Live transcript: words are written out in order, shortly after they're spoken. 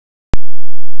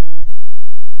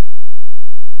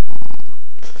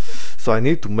So I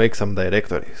need to make some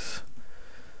directories.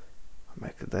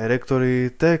 Make a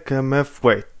directory, techmf,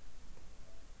 wait.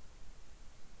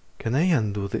 Can I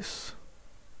undo this?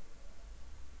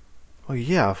 Oh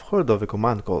yeah, I've heard of a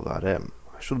command called rm.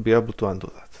 I should be able to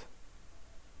undo that.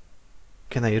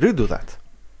 Can I redo that?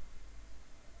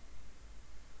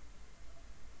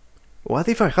 What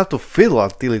if I have to fiddle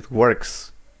until it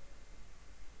works?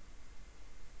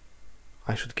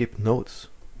 I should keep notes.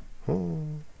 Oh.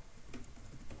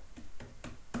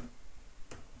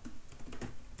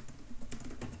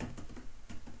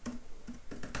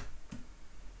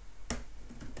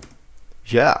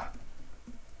 Yeah.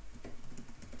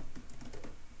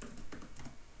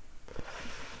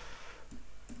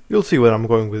 You'll see where I'm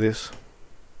going with this.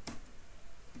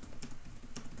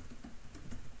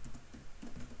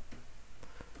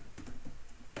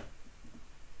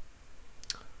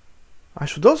 I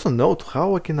should also note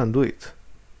how I can undo it.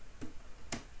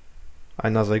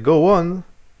 And as I go on,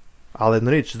 I'll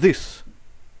enrich this.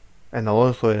 And I'll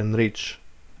also enrich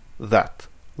that,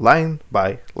 line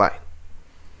by line.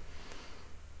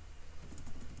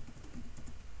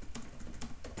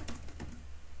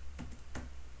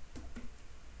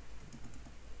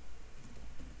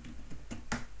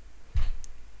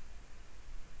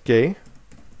 Okay.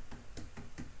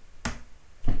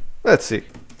 Let's see.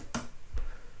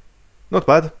 Not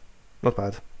bad, not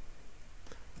bad.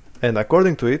 And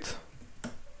according to it,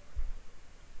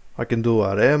 I can do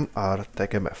rm r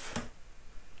techmf.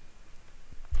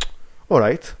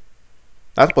 Alright,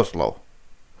 that was slow.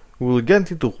 We'll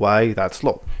get into why that's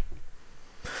slow.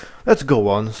 Let's go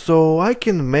on. So I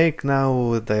can make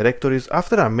now directories.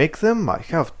 After I make them, I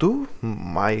have to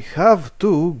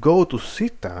go to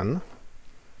ctan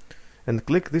and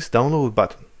click this download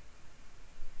button.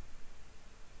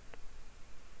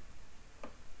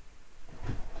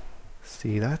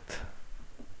 See that?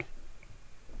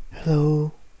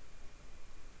 Hello.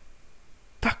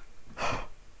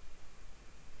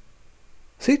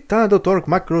 ctan.org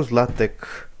macros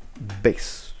LaTeX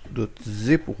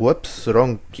base.zip. Whoops,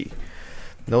 wrong key.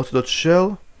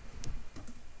 Notes.shell.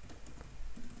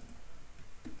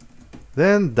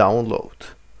 Then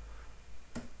download.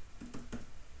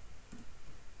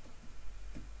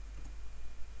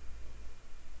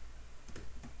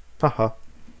 Haha.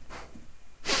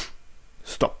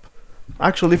 Stop.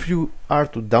 Actually, if you are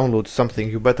to download something,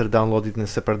 you better download it in a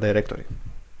separate directory.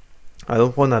 I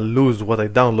don't want to lose what I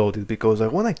downloaded because I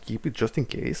want to keep it just in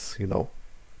case, you know.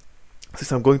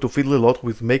 Since I'm going to fiddle a lot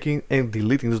with making and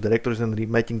deleting those directories and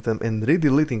remaking them and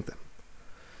re-deleting them.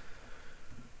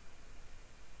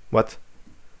 What?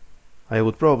 I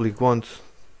would probably want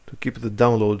to keep the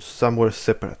downloads somewhere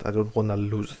separate. I don't want to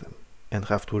lose them and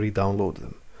have to re-download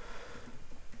them.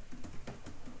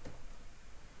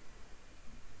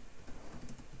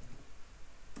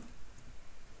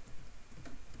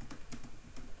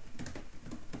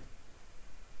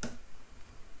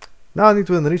 Now I need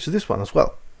to enrich this one as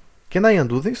well. Can I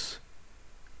undo this?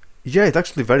 Yeah, it's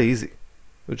actually very easy.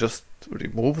 You just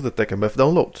remove the techmf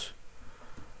downloads.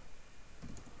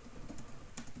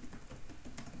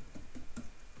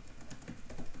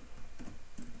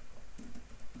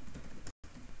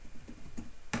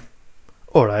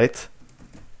 Alright.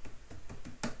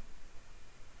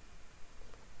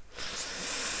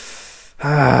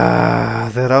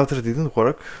 The router didn't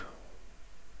work.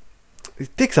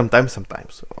 It takes some time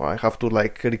sometimes. I have to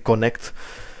like reconnect.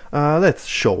 Let's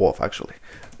show off actually.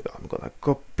 I'm gonna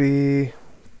copy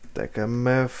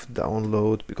techmf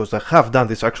download because I have done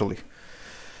this actually.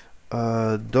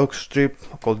 Docstrip,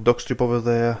 I'll call docstrip over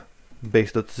there,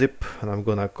 base.zip, and I'm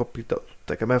gonna copy the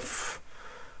techmf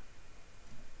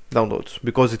downloads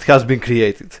because it has been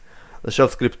created. The shell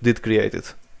script did create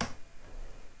it.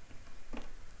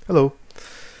 Hello.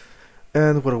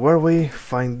 And where were we?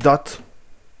 Find dot.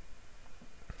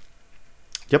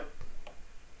 Yep.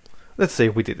 Let's say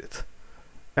we did it.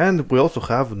 And we also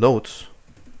have notes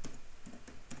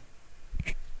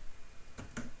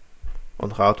on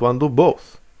how to undo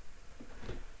both.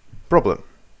 Problem.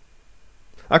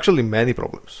 Actually many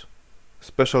problems.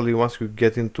 Especially once you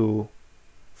get into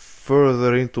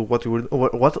further into what you were,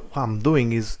 what I'm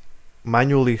doing is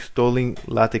manually installing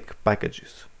LaTeX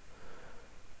packages.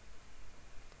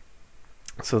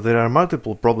 So there are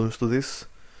multiple problems to this,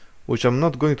 which I'm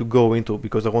not going to go into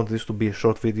because I want this to be a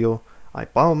short video. I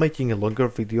plan on making a longer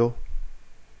video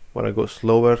where I go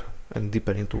slower and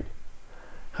deeper into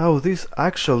how this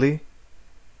actually,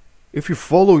 if you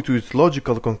follow it to its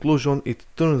logical conclusion, it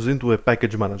turns into a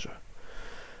package manager.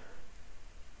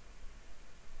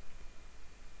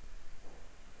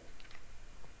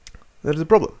 There's a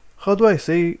problem. How do I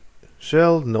say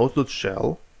shell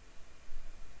nodes.shell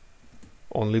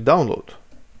only download.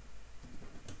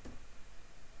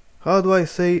 How do I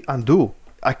say undo?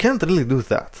 I can't really do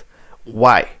that.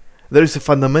 Why? There is a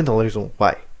fundamental reason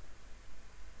why.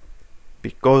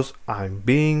 Because I'm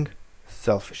being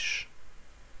selfish.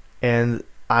 And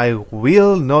I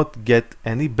will not get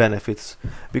any benefits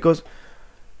because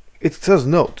it says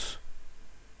notes.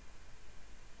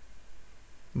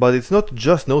 But it's not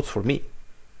just notes for me.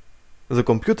 The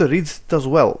computer reads it as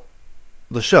well.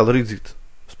 The shell reads it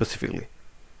specifically.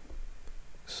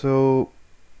 So,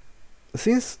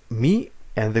 since me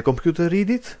and the computer read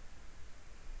it,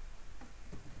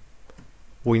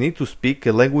 we need to speak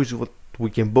a language that we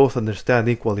can both understand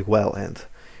equally well. And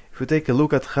if you take a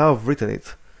look at how I've written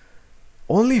it,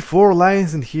 only 4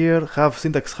 lines in here have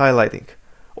syntax highlighting.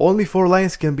 Only 4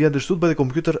 lines can be understood by the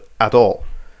computer at all.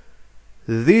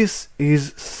 This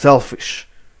is selfish.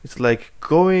 It's like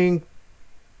going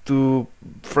to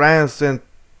France and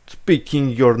speaking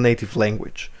your native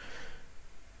language.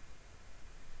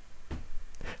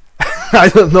 I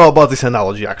don't know about this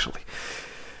analogy actually.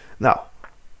 Now,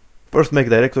 first make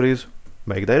directories.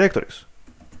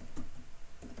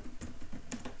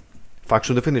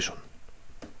 Function definition.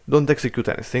 Don't execute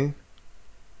anything.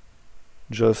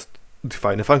 Just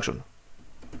define a function.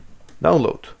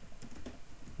 Download.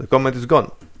 The comment is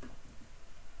gone.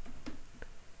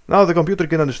 Now the computer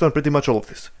can understand pretty much all of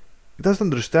this. It doesn't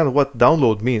understand what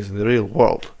download means in the real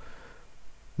world.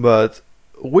 But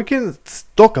we can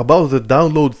talk about the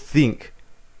download thing,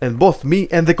 and both me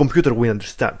and the computer will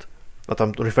understand. But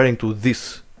I'm referring to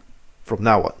this from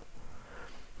now on.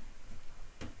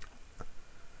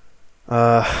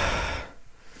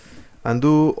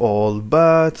 Undo all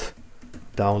but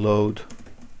download.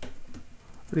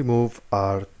 Remove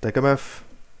r-tecmf.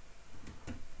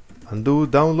 Undo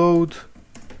download.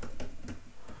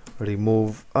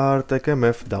 Remove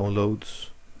r-tecmf downloads.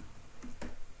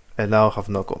 And now I have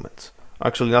no comments.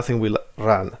 Actually nothing will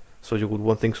run, so you would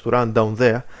want things to run down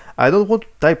there. I don't want to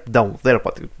type down there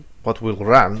what will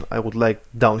run. I would like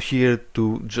down here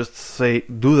to just say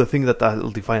do the thing that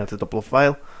I'll define at the top of the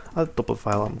file. At the top of the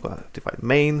file I'm gonna define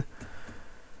main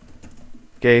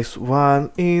case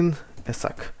 1 in a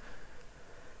sac.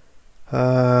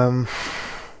 Well,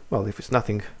 if it's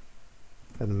nothing,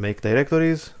 then make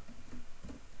directories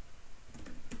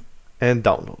and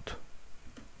download.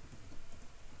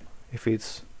 If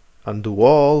it's undo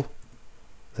all,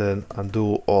 then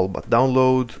undo all but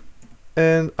download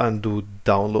and undo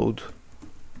download.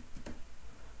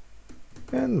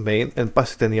 And main, and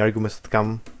pass it any arguments that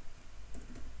come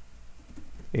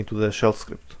into the shell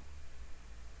script.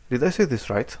 Did I say this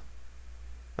right?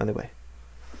 Anyway.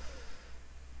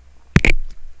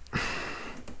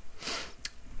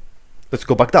 Let's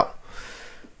go back down.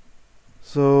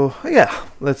 So yeah,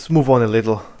 let's move on a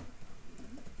little.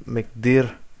 Make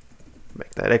dir,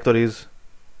 make directories.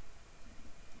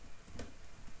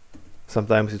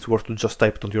 Sometimes it's worth to just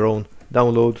type it on your own.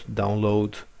 Download,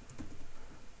 download.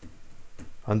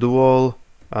 Undo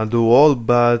all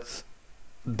but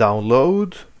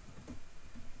download.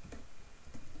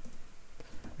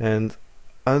 And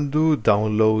undo,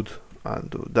 download,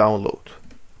 undo, download.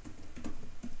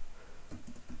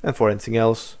 And for anything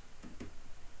else,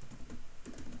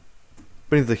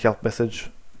 print the help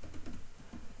message.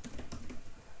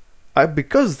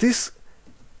 Because this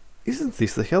isn't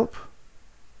this the help?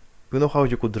 You know how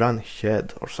you could run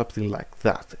head or something like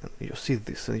that, and you see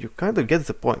this and you kind of get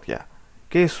the point. Yeah,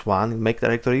 case 1 in make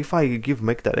directory. If I give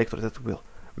make directory, that will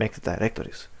make the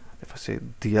directories. If I say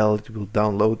dl, it will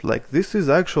download. Like, this is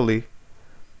actually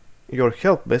your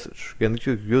help message. Can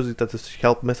you use it as a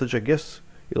help message? I guess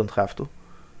you don't have to,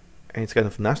 and it's kind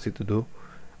of nasty to do,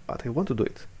 but I want to do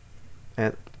it.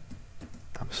 And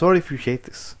I'm sorry if you hate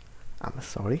this. I'm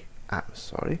sorry.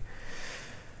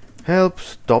 Help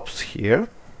stops here.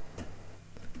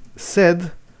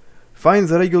 Said find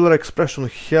the regular expression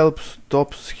help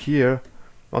stops here.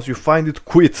 Once you find it,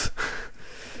 quit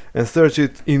and search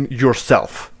it in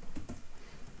yourself.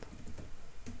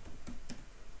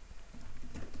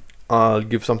 I'll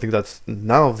give something that's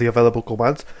none of the available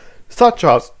commands, such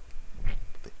as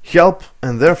help,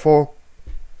 and therefore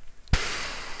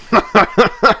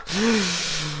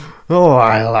oh,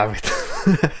 I love it.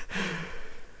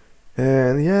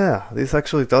 And yeah, this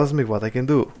actually tells me what I can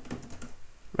do.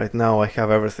 Right now I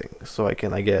have everything, so I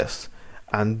can, I guess,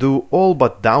 undo all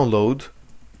but download.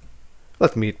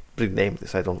 Let me rename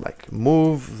this. I don't like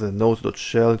move the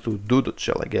nodes.shell to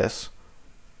do.shell, I guess.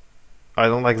 I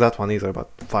don't like that one either, but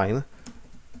fine.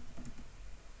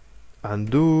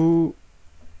 Undo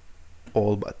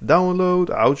all but download.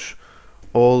 Ouch.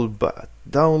 All but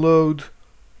download.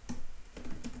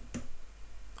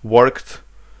 Worked.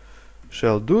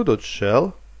 shell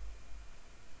do.shell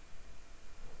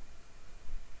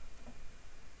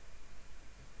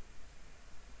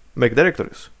make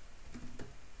directories.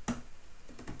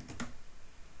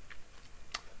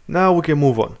 Now we can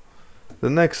move on. The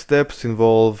next steps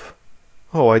involve...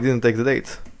 Oh, I didn't take the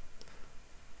date.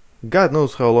 God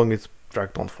knows how long it's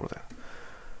dragged on for that.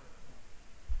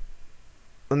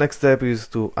 The next step is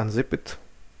to unzip it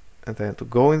and then to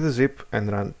go in the zip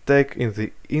and run tech in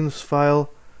the ins file.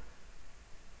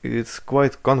 It's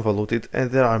quite convoluted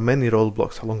and there are many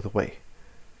roadblocks along the way.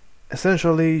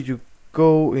 Essentially, you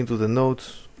go into the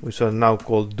nodes, which are now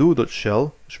called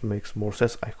do.shell, which makes more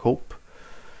sense, I hope.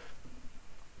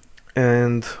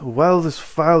 And while this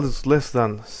file is less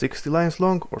than 60 lines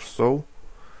long or so,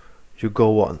 you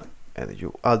go on and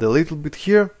you add a little bit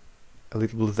here, a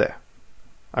little bit there.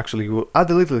 Actually, you add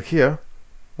a little here,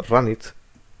 run it,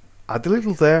 add a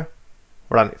little there,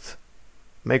 run it.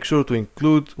 Make sure to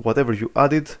include whatever you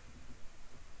added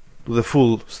to the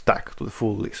full stack, to the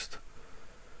full list.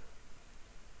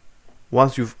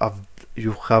 Once you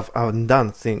have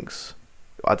undone things,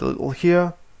 you add a little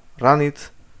here, run it,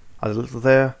 add a little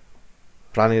there,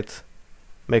 run it.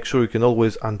 Make sure you can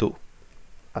always undo.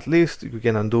 At least you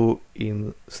can undo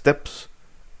in steps,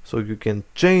 so you can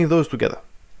chain those together.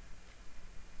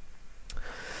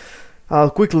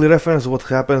 I'll quickly reference what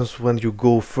happens when you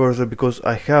go further, because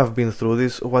I have been through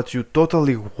this. What you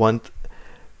totally want...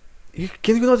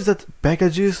 Can you notice that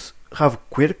packages have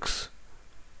quirks?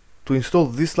 To install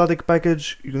this LaTeX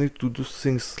package, you need to do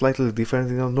things slightly different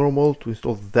than normal. To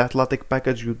install that LaTeX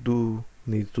package, you do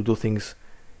need to do things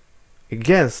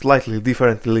again slightly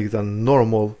differently than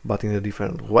normal, but in a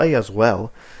different way as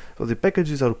well. So the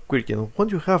packages are quirky, and when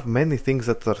you have many things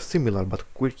that are similar but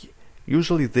quirky,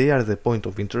 usually they are the point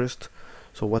of interest.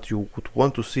 So what you would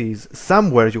want to see is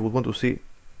somewhere you would want to see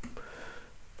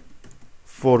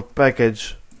for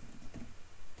package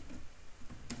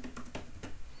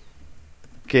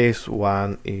case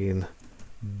 1 in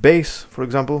base, for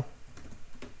example,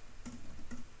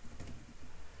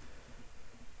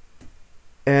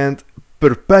 and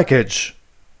per package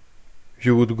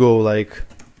you would go like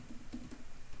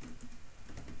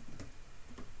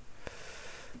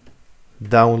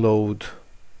download,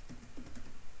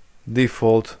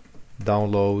 default,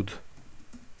 download,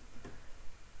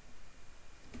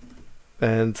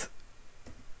 and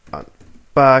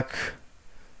unpack,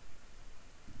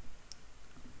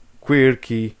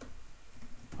 quirky,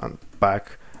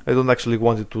 unpack. I don't actually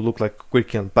want it to look like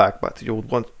quirky unpack, but you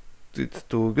would want it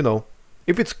to, you know,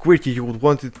 if it's quirky, you would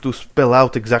want it to spell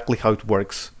out exactly how it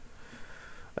works.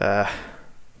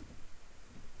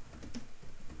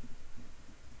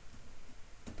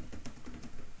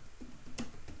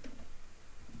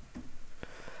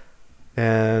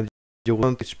 And you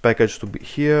want each package to be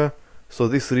here, so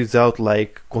this reads out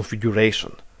like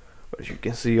configuration, where you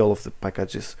can see all of the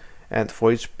packages, and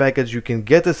for each package you can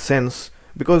get a sense,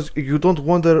 because you don't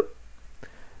wonder,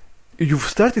 you've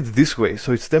started this way,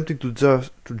 so it's tempting to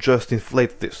just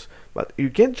inflate this, but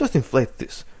you can't just inflate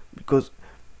this, because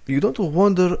you don't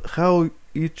wonder how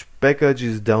each package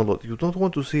is downloaded. You don't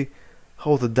want to see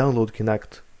how the download can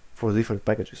act for different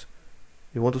packages.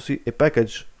 You want to see a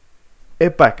package,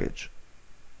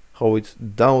 how it's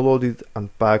downloaded,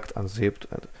 unpacked, unzipped,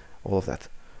 and all of that.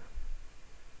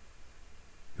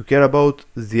 You care about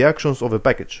the actions of a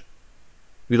package.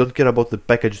 You don't care about the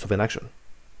packages of an action,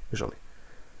 usually.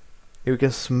 You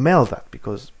can smell that,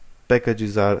 because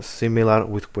packages are similar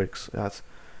with quirks. That's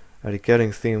a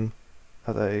recurring theme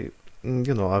that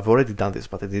I've already done this,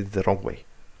 but I did it the wrong way.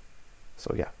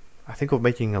 So yeah, I think of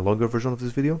making a longer version of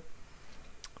this video,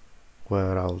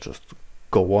 where I'll just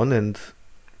go on and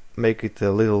make it a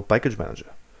little package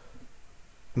manager,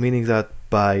 meaning that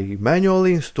by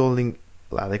manually installing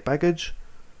LaTeX package,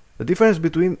 the difference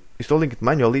between installing it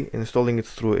manually and installing it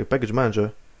through a package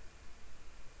manager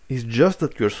is just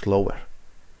that you're slower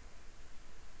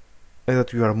and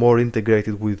that you are more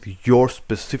integrated with your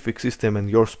specific system and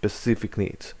your specific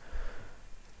needs.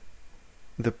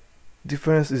 The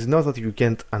difference is not that you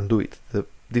can't undo it. The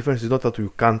difference is not that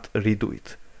you can't redo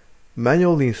it.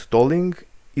 Manually installing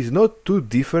is not too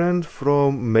different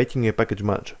from making a package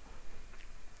manager,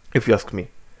 if you ask me.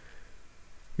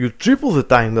 You triple the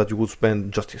time that you would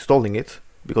spend just installing it,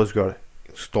 because you are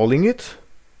installing it,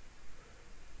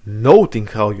 noting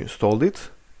how you installed it,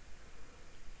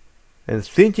 and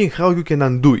thinking how you can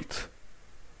undo it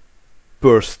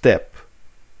per step.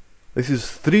 This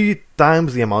is 3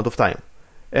 times the amount of time,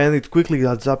 and it quickly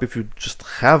adds up if you just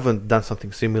haven't done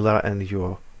something similar and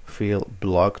you feel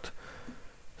blocked.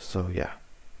 So yeah,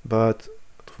 but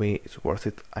to me it's worth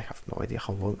it. I have no idea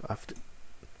how long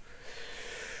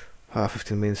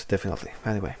 15 minutes definitely.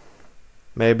 Anyway,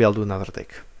 maybe I'll do another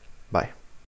take. Bye.